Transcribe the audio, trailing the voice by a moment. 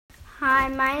Hi,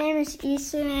 my name is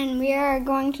Ethan, and we are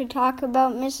going to talk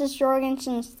about Mrs.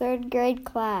 Jorgensen's third grade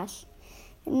class.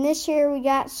 And this year we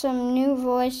got some new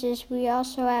voices. We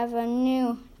also have a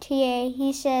new TA.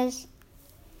 He says,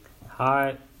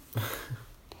 Hi.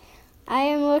 I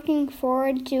am looking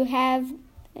forward to having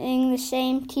the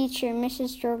same teacher,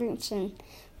 Mrs. Jorgensen.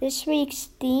 This week's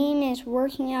theme is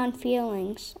working on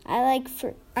feelings. I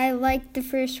like the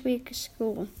first week of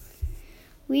school.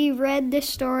 We read the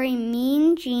story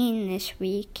Mean Jean this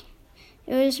week.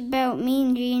 It was about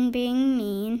Mean Jean being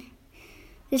mean.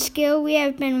 The skill we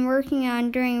have been working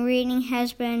on during reading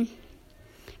has been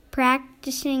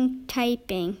practicing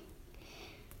typing.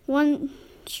 One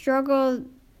struggle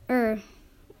that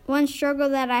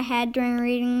I had during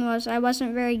reading was I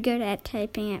wasn't very good at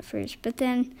typing at first, but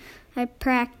then I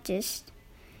practiced.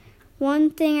 One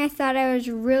thing I thought I was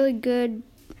really good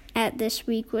at this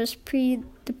week was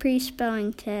the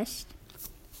pre-spelling test.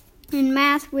 In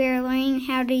math, we are learning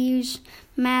how to use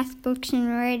math books and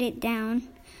write it down.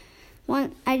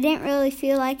 I didn't really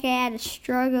feel like I had a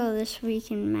struggle this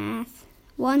week in math.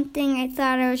 One thing I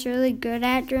thought I was really good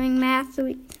at during math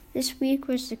this week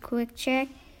was the quick check.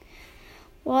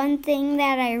 One thing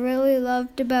that I really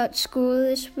loved about school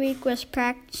this week was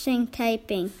practicing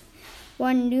typing.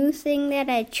 One new thing that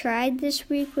I tried this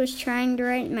week was trying to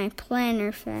write my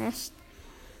planner fast.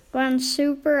 One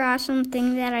super awesome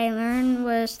thing that I learned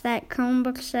was that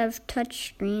Chromebooks have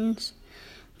touchscreens.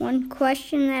 One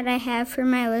question that I have for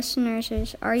my listeners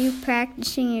is, are you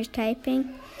practicing your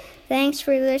typing? Thanks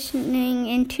for listening,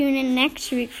 and tune in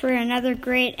next week for another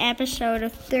great episode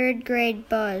of Third Grade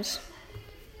Buzz.